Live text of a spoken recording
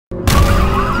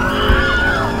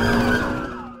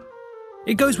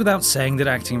It goes without saying that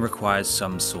acting requires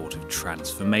some sort of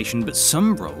transformation, but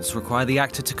some roles require the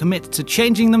actor to commit to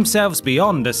changing themselves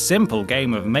beyond a simple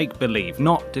game of make-believe,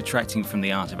 not detracting from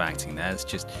the art of acting there. It's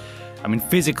just,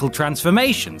 physical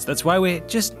transformations. That's why we're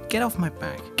just get off my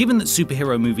back. Given that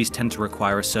superhero movies tend to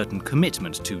require a certain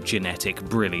commitment to genetic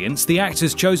brilliance, the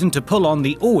actors chosen to pull on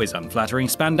the always unflattering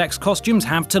spandex costumes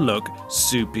have to look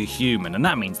superhuman, and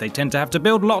that means they tend to have to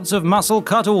build lots of muscle,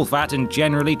 cut all fat, and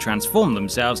generally transform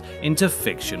themselves into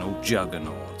fictional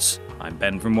juggernauts. I'm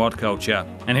Ben from Whatculture,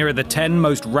 and here are the 10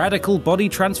 most radical body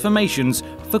transformations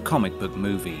for comic book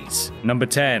movies. Number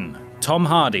 10. Tom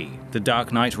Hardy, The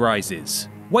Dark Knight Rises.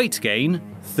 Weight gain,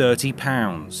 30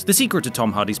 pounds. The secret to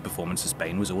Tom Hardy's performance as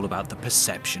Bane was all about the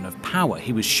perception of power.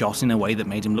 He was shot in a way that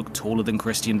made him look taller than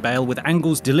Christian Bale, with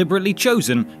angles deliberately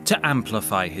chosen to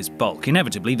amplify his bulk.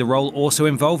 Inevitably, the role also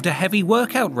involved a heavy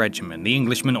workout regimen. The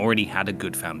Englishman already had a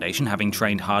good foundation, having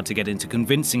trained hard to get into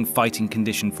convincing fighting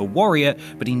condition for Warrior,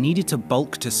 but he needed to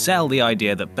bulk to sell the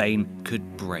idea that Bane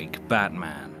could break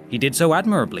Batman. He did so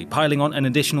admirably, piling on an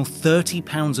additional 30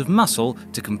 pounds of muscle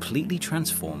to completely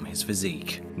transform his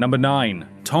physique. Number 9.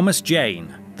 Thomas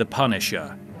Jane, The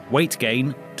Punisher. Weight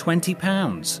gain, 20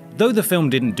 pounds. Though the film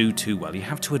didn't do too well, you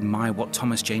have to admire what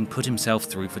Thomas Jane put himself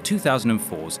through for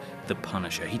 2004's The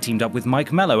Punisher. He teamed up with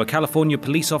Mike Mello, a California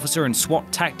police officer and SWAT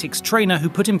tactics trainer who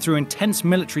put him through intense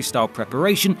military-style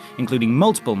preparation, including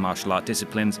multiple martial art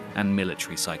disciplines and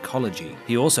military psychology.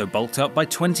 He also bulked up by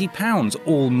 20 pounds,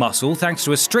 all muscle, thanks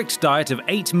to a strict diet of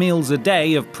 8 meals a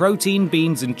day of protein,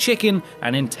 beans and chicken,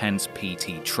 and intense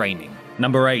PT training.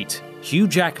 Number 8. Hugh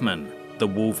Jackman, The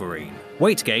Wolverine.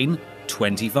 Weight gain,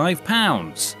 25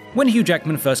 pounds. When Hugh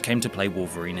Jackman first came to play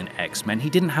Wolverine in X-Men, he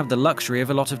didn't have the luxury of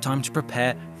a lot of time to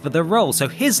prepare for the role, so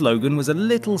his Logan was a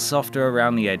little softer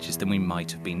around the edges than we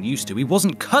might have been used to. He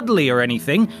wasn't cuddly or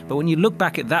anything, but when you look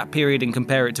back at that period and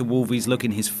compare it to Wolvie's look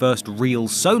in his first real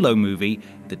solo movie,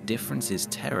 the difference is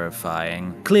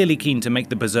terrifying. Clearly keen to make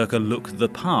the Berserker look the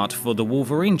part for the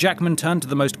Wolverine, Jackman turned to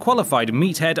the most qualified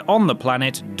meathead on the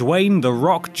planet, Dwayne "The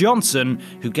Rock" Johnson,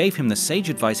 who gave him the sage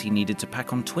advice he needed to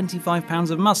pack on 25 pounds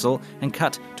of muscle and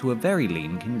cut to a very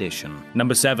lean condition.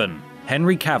 Number 7.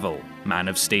 Henry Cavill, Man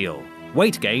of Steel.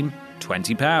 Weight gain,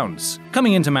 20 pounds.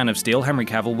 Coming into Man of Steel, Henry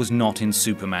Cavill was not in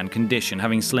Superman condition,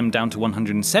 having slimmed down to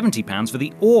 170 pounds for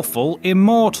the awful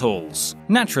Immortals.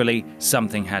 Naturally,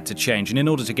 something had to change, and in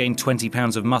order to gain 20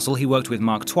 pounds of muscle, he worked with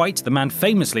Mark Twight, the man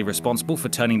famously responsible for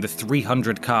turning the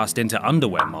 300 cast into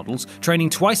underwear models, training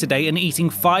twice a day and eating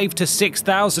 5,000 to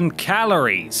 6,000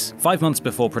 calories. 5 months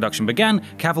before production began,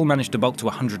 Cavill managed to bulk to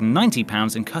 190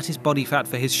 pounds and cut his body fat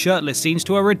for his shirtless scenes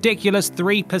to a ridiculous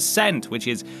 3%, which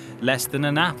is less than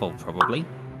an apple, probably,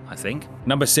 I think.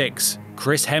 Number 6.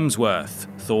 Chris Hemsworth,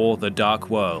 Thor: The Dark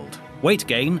World. Weight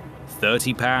gain,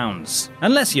 30 pounds.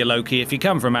 Unless you're Loki, if you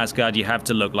come from Asgard, you have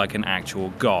to look like an actual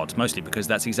god, mostly because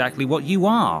that's exactly what you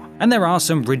are. And there are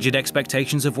some rigid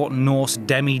expectations of what Norse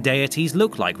demi-deities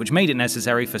look like, which made it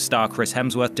necessary for star Chris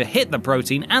Hemsworth to hit the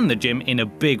protein and the gym in a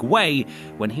big way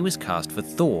when he was cast for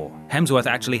Thor. Hemsworth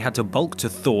actually had to bulk to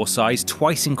Thor size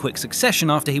twice in quick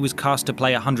succession after he was cast to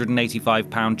play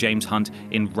 185-pound James Hunt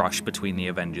in Rush between the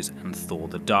Avengers and Thor: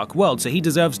 The Dark World, so he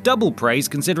deserves double praise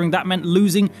considering that meant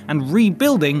losing and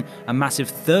rebuilding a massive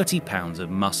 30 pounds of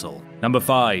muscle. Number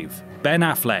 5. Ben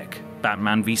Affleck,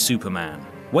 Batman v Superman.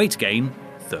 Weight gain,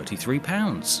 33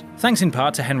 pounds. Thanks in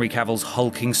part to Henry Cavill's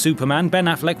hulking Superman, Ben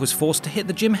Affleck was forced to hit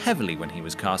the gym heavily when he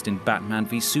was cast in Batman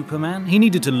v Superman. He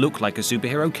needed to look like a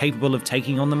superhero capable of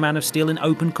taking on the Man of Steel in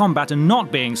open combat and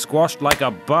not being squashed like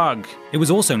a bug. It was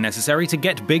also necessary to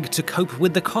get big to cope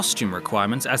with the costume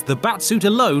requirements, as the batsuit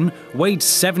alone weighed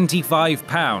 75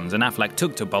 pounds, and Affleck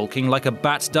took to bulking like a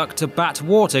bat duck to bat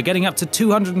water, getting up to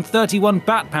 231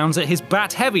 bat pounds at his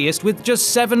bat heaviest with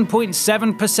just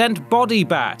 7.7% body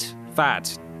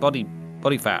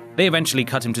fat. They eventually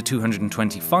cut him to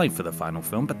 225 for the final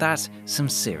film, but that's some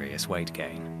serious weight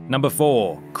gain. Number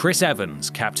 4. Chris Evans,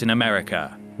 Captain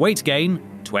America. Weight gain,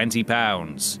 20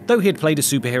 pounds. Though he had played a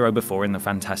superhero before in the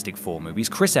Fantastic Four movies,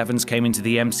 Chris Evans came into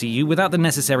the MCU without the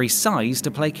necessary size to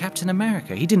play Captain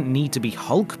America. He didn't need to be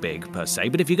Hulk big per se,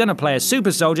 but if you're gonna play a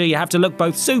super soldier, you have to look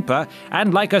both super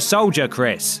and like a soldier,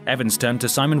 Chris. Evans turned to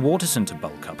Simon Waterson to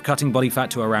bulk up, cutting body fat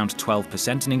to around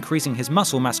 12% and increasing his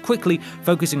muscle mass quickly,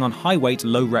 focusing on high weight,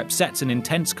 low rep sets and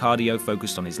intense cardio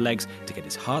focused on his legs to get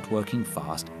his heart working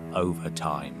fast over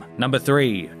time. Number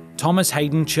 3. Thomas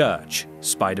Hayden Church,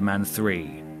 Spider-Man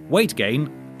 3. Weight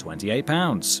gain,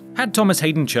 £28. Had Thomas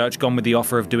Hayden Church gone with the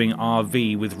offer of doing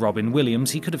RV with Robin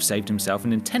Williams, he could have saved himself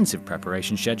an intensive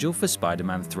preparation schedule for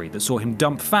Spider-Man 3 that saw him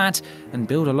dump fat and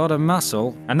build a lot of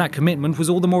muscle. And that commitment was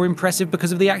all the more impressive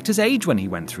because of the actor's age when he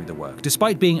went through the work.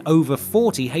 Despite being over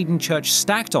 40, Hayden Church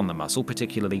stacked on the muscle,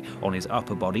 particularly on his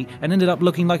upper body, and ended up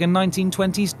looking like a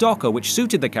 1920s docker, which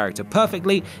suited the character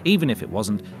perfectly, even if it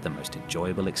wasn't the most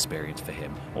enjoyable experience for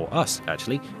him, or us,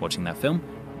 actually, watching that film.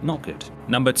 Not good.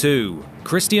 Number 2.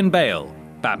 Christian Bale,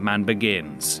 Batman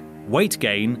Begins. Weight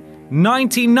gain,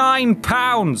 99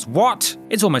 pounds! What?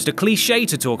 It's almost a cliche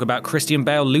to talk about Christian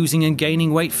Bale losing and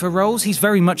gaining weight for roles. He's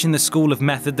very much in the school of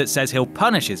method that says he'll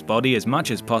punish his body as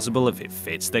much as possible if it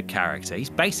fits the character. He's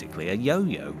basically a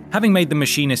yo-yo. Having made The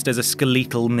Machinist as a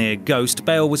skeletal near ghost,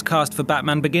 Bale was cast for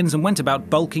Batman Begins and went about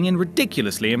bulking in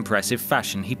ridiculously impressive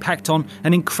fashion. He packed on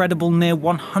an incredible near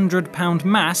 100-pound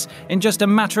mass in just a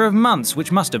matter of months,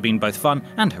 which must have been both fun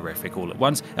and horrific all at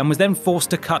once, and was then forced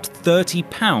to cut 30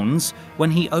 pounds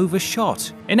when he overshot.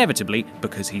 Inevitably,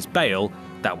 because he's Bale,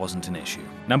 that wasn't an issue.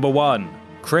 Number 1.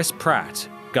 Chris Pratt,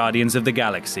 Guardians of the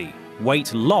Galaxy.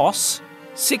 Weight loss,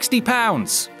 60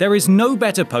 pounds. There is no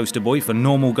better poster boy for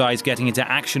normal guys getting into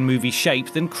action movie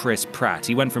shape than Chris Pratt.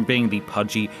 He went from being the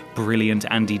pudgy, brilliant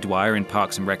Andy Dwyer in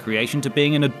Parks and Recreation to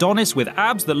being an Adonis with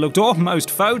abs that looked almost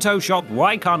photoshopped.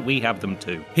 Why can't we have them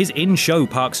too? His in-show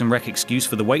Parks and Rec excuse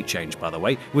for the weight change, by the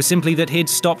way, was simply that he'd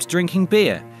stopped drinking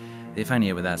beer. If only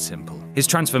it were that simple. His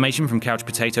transformation from couch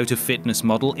potato to fitness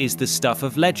model is the stuff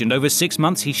of legend. Over 6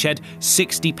 months, he shed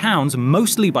 60 pounds,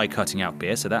 mostly by cutting out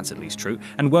beer, so that's at least true,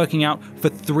 and working out for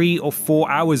 3 or 4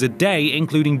 hours a day,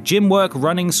 including gym work,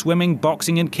 running, swimming,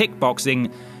 boxing, and kickboxing.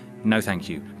 No thank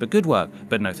you. But good work,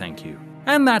 but no thank you.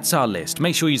 And that's our list.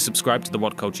 Make sure you subscribe to the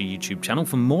Whatculture YouTube channel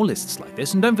for more lists like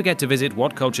this, and don't forget to visit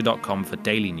whatculture.com for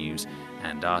daily news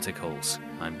and articles.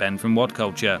 I'm Ben from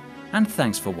Whatculture, and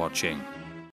thanks for watching.